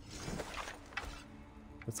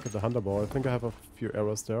 Let's get the hunter ball. I think I have a few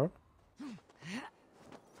arrows there.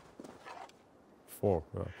 4,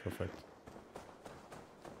 yeah, perfect.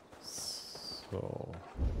 So,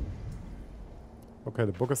 okay,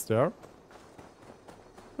 the book is there.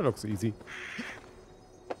 It looks easy.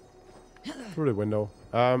 Through the window.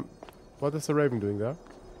 What is the raven doing there?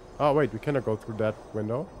 Oh wait, we cannot go through that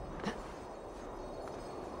window.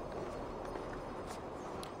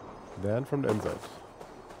 Then from the inside.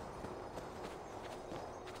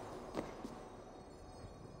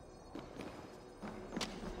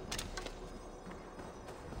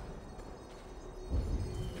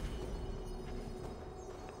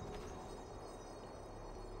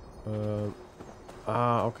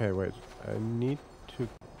 Okay, wait. I need to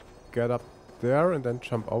get up there and then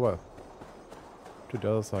jump over to the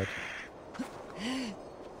other side.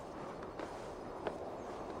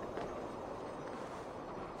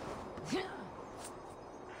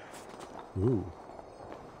 Ooh.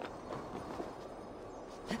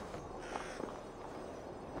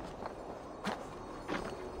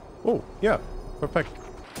 Oh, yeah. Perfect.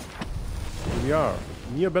 Here we are.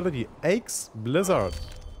 New ability. Axe Blizzard.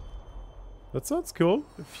 That sounds cool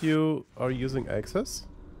if you are using axes.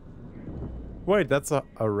 Wait, that's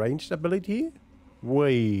a ranged ability?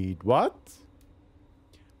 Wait, what?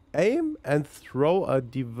 Aim and throw a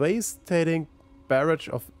devastating barrage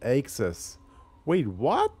of axes. Wait,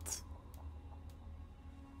 what?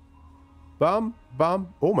 Bum,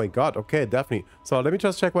 bum. Oh my god, okay, definitely. So let me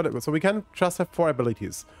just check what it... So we can just have 4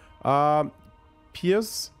 abilities.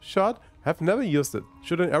 Pierce shot. Have never used it.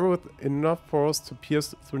 Shoot an arrow with enough force to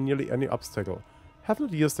pierce through nearly any obstacle. Have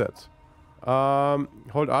not used that.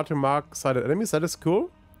 Hold R to mark sighted enemies. That is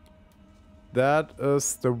cool. That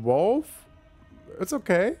is the wolf. It's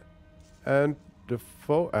okay. And the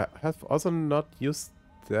foe... I have also not used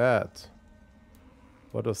that.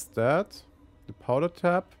 What was that? The powder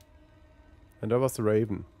tap. And that was the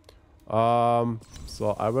raven.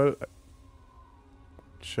 So I will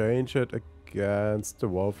change it against the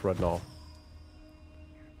wolf right now.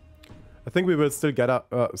 I think we will still get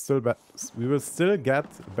we will still get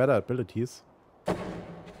better abilities.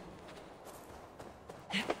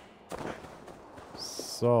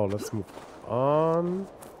 So let's move on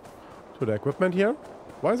to the equipment here.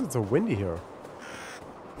 Why is it so windy here?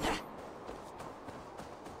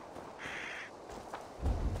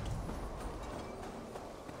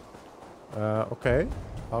 Okay.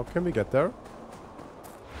 How can we get there?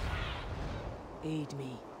 Aid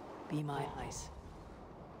me. Be my eyes.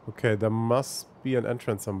 Okay, there must be an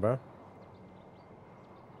entrance somewhere.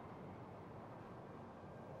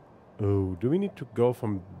 Oh, do we need to go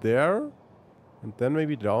from there? And then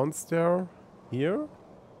maybe downstairs? Here?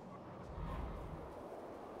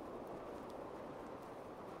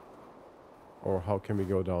 Or how can we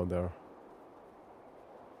go down there?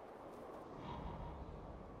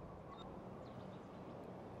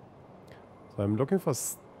 So I'm looking for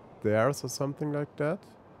stairs or something like that.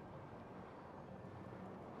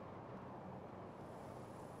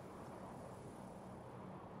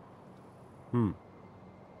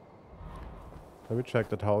 Let me check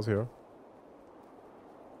that house here.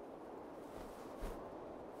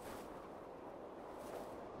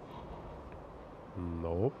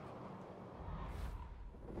 Nope.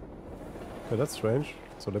 Okay, that's strange.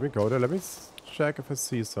 So let me go there. Let me check if I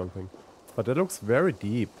see something. But that looks very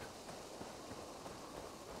deep.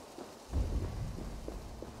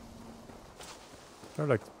 There are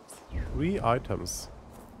like 3 items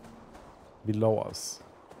below us.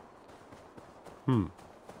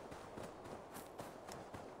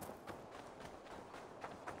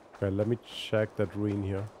 Okay, let me check that ruin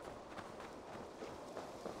here.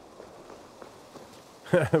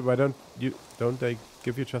 Why don't they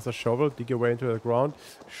give you just a shovel, dig your way into the ground?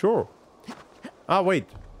 Sure. Ah, wait.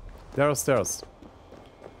 There are stairs.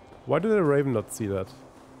 Why did the raven not see that?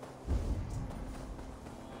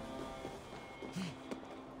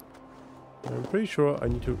 I'm pretty sure I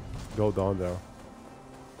need to go down there.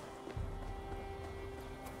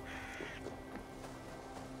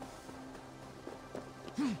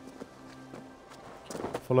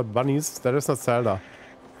 Full of bunnies. That is not Zelda.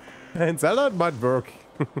 In Zelda it might work.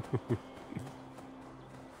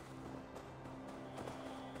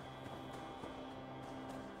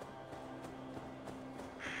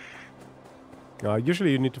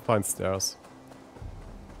 Usually you need to find stairs.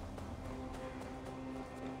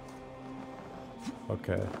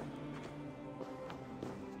 Okay.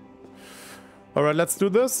 Alright, let's do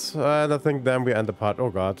this. And I think then we end the part. Oh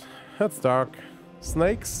god. That's dark.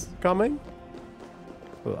 Snakes coming?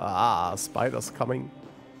 Ah, spiders coming.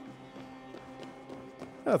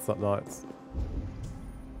 That's not nice.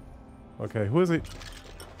 Okay, who is he?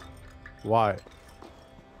 Why?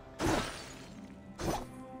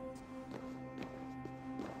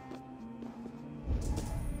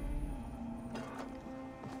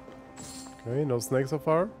 Okay, no snakes so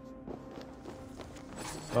far.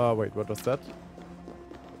 Wait, what was that?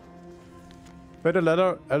 Better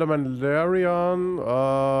letter, Elementarian,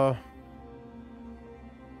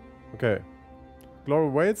 okay. Glory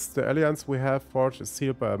waits. The alliance we have forged is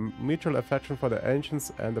sealed by a mutual affection for the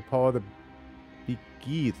ancients and the power that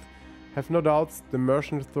begeeth. Have no doubts the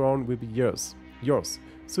merchant throne will be yours.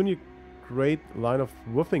 Soon your great line of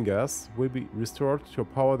Wuffingers will be restored to a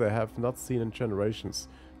power they have not seen in generations.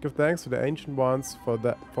 Give thanks to the ancient ones for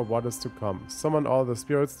what is to come. Summon all the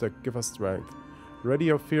spirits that give us strength. Ready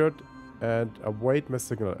your fear and await my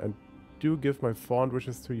signal. And do give my fond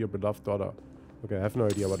wishes to your beloved daughter. Okay, I have no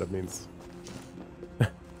idea what that means.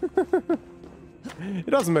 It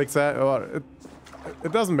doesn't make sense. Or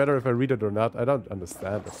it doesn't matter if I read it or not. I don't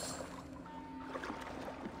understand it.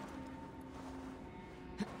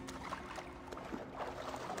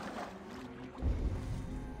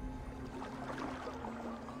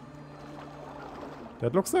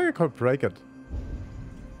 That looks like I could break it.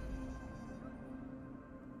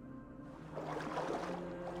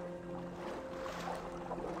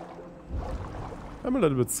 I'm a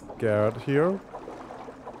little bit scared here.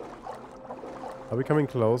 Are we coming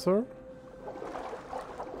closer?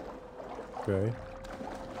 Okay.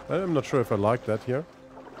 I'm not sure if I like that here.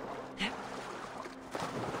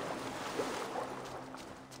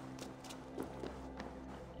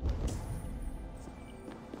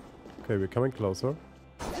 Okay, we're coming closer.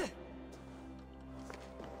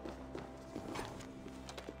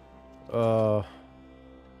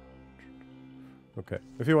 Okay.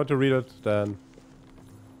 If you want to read it, then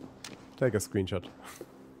take a screenshot.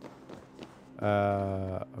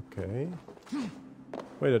 Okay.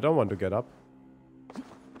 Wait, I don't want to get up.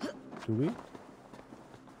 Do we?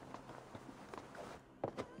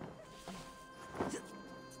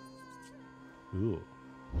 Ooh.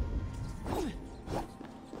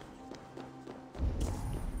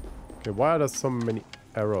 Okay, why are there so many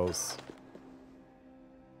arrows?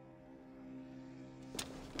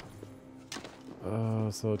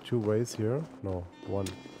 So 2 ways here? No, 1.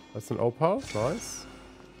 That's an opal. Nice.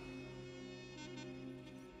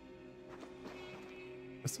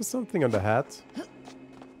 Is there something on the hat?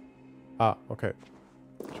 Ah, okay.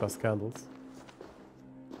 Just candles.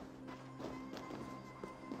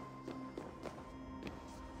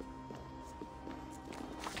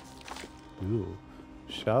 Ooh.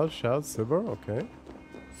 Shell, silver, okay.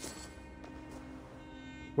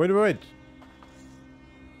 Wait.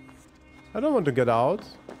 I don't want to get out.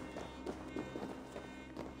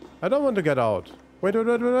 I don't want to get out. Wait. No.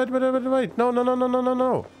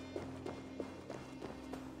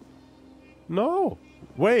 No.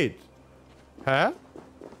 Wait. Huh?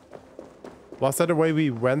 Was that the way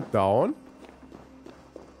we went down?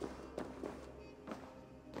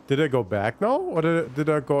 Did I go back now? Or did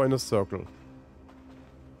I go in a circle?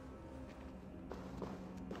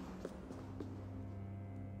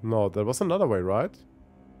 No, there was another way, right?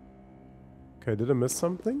 Okay, did I miss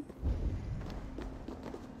something?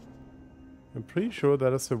 I'm pretty sure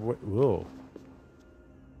that is the way. Whoa.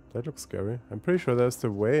 That looks scary. I'm pretty sure that's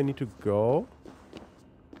the way I need to go.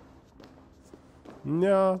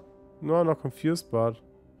 Yeah. No, I'm not confused, but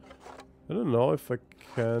I don't know if I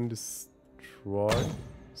can destroy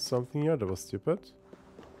something here. That was stupid.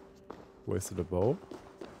 Wasted a bow.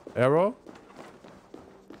 Arrow.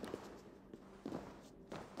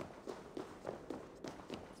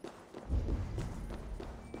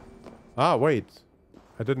 Ah, wait.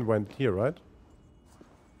 I didn't went here, right?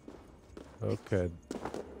 Okay.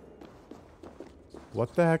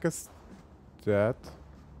 What the heck is that?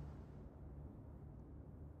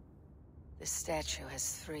 The statue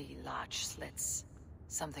has 3 large slits.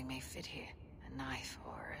 Something may fit here. A knife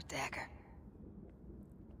or a dagger.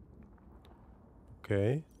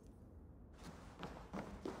 Okay.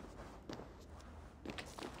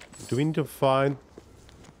 Do we need to find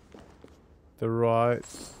the right...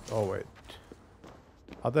 Oh, wait.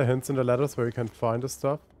 Are there hints in the letters where we can find the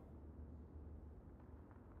stuff?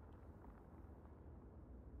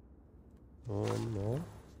 Oh, no.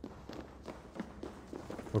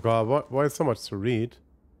 Oh god, why is so much to read?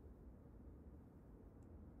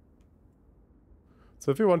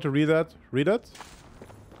 So if you want to read that, read it.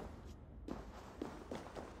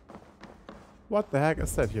 What the heck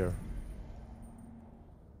is that here?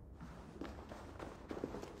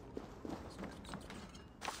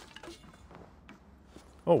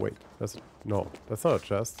 Oh wait, that's... No, that's not a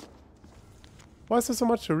chest. Why is there so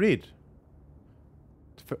much to read?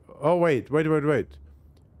 Oh wait.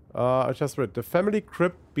 I just read. The family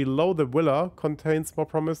crypt below the villa contains more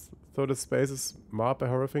promise, though the space is marred by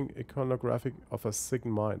horrific iconography of a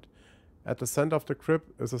sickened mind. At the center of the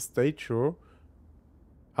crypt is a statue.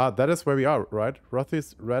 Ah, that is where we are, right? Roth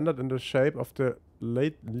is rendered in the shape of the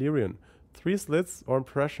late Lyrian. 3 slits or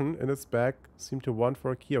impression in its back seem to want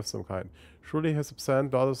for a key of some kind. Surely his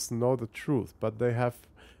absent daughters know the truth, but they have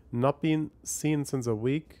not been seen since a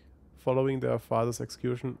week following their father's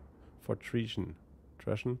execution for treason.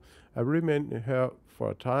 I will remain here for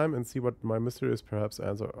a time and see what my mystery is, perhaps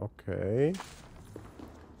answer. Okay.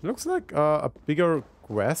 Looks like a bigger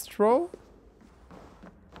quest row.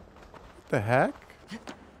 the heck?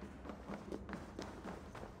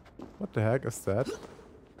 What the heck is that?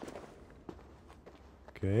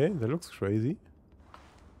 Okay, that looks crazy.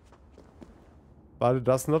 But it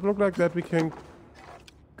does not look like that we can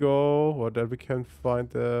go, or that we can find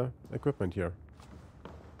the equipment here.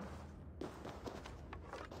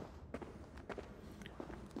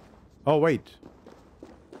 Oh, wait.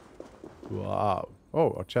 Wow.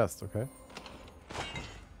 Oh, a chest, okay.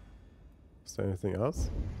 Is there anything else?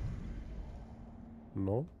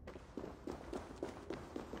 No.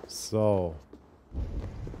 So.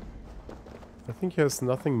 I think there's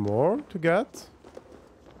nothing more to get.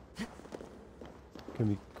 Can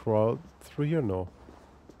we crawl through here? No.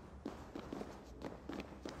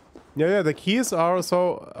 Yeah, the keys are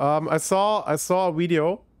so I saw a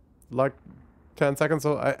video like 10 seconds,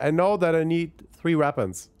 so I know that I need 3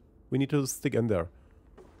 weapons. We need to stick in there.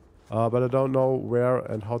 But I don't know where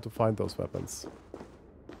and how to find those weapons.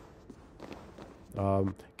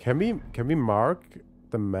 Can we mark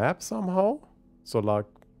the map somehow? So like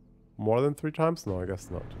more than 3 times? No, I guess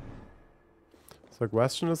not. So the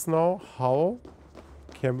question is now, how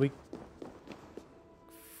can we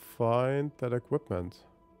find that equipment?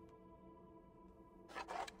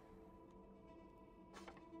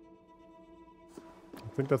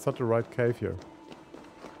 I think that's not the right cave here.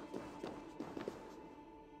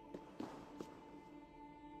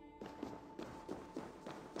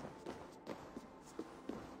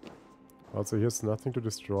 Also, here's nothing to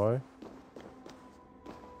destroy.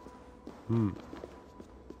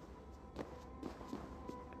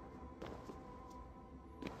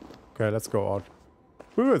 Okay, let's go out.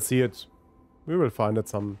 We will see it. We will find it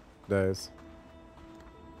some days.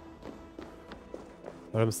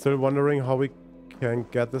 But I'm still wondering how we can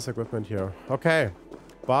get this equipment here. Okay.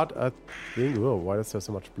 But I think... Whoa, why is there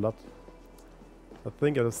so much blood? I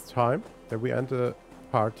think it is time that we end the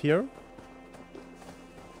part here.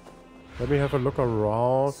 Let me have a look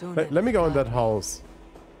around. Let me go in that house.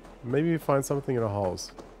 Maybe we find something in a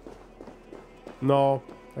house. No,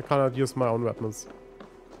 I cannot use my own weapons.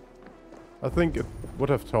 I think it would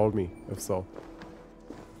have told me, if so.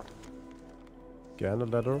 Again, a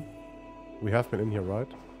ladder. We have been in here,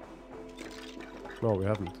 right? No, we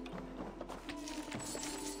haven't.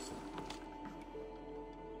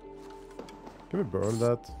 Can we burn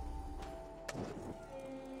that?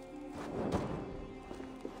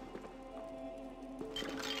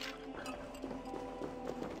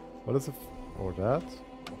 What is it? Or that?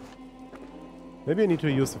 Maybe I need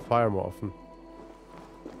to use the fire more often.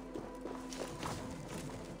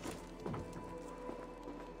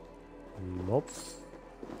 Nope.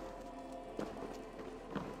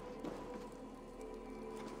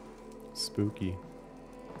 Spooky.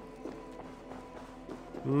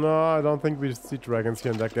 No, I don't think we see dragons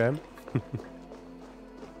here in that game.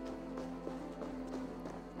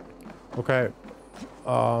 Okay.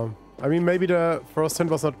 I mean, maybe the first hint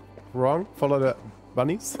was not wrong. Follow the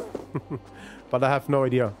bunnies. But I have no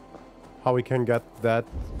idea how we can get that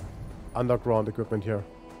underground equipment here.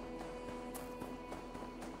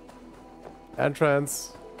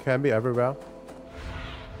 Entrance can be everywhere.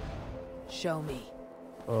 Show me.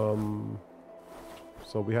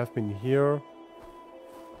 So we have been here.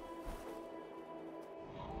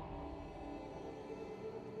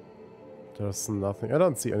 There's nothing. I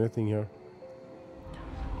don't see anything here.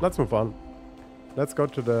 Let's move on. Let's go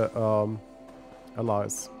to the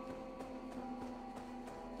allies.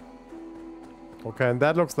 Okay, and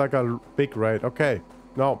that looks like a big raid. Okay,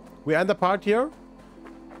 now we end the part here.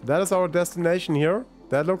 That is our destination here.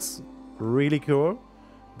 That looks really cool.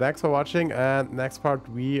 Thanks for watching, and next part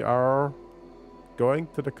we are going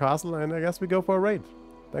to the castle, and I guess we go for a raid.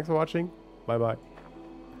 Thanks for watching. Bye bye.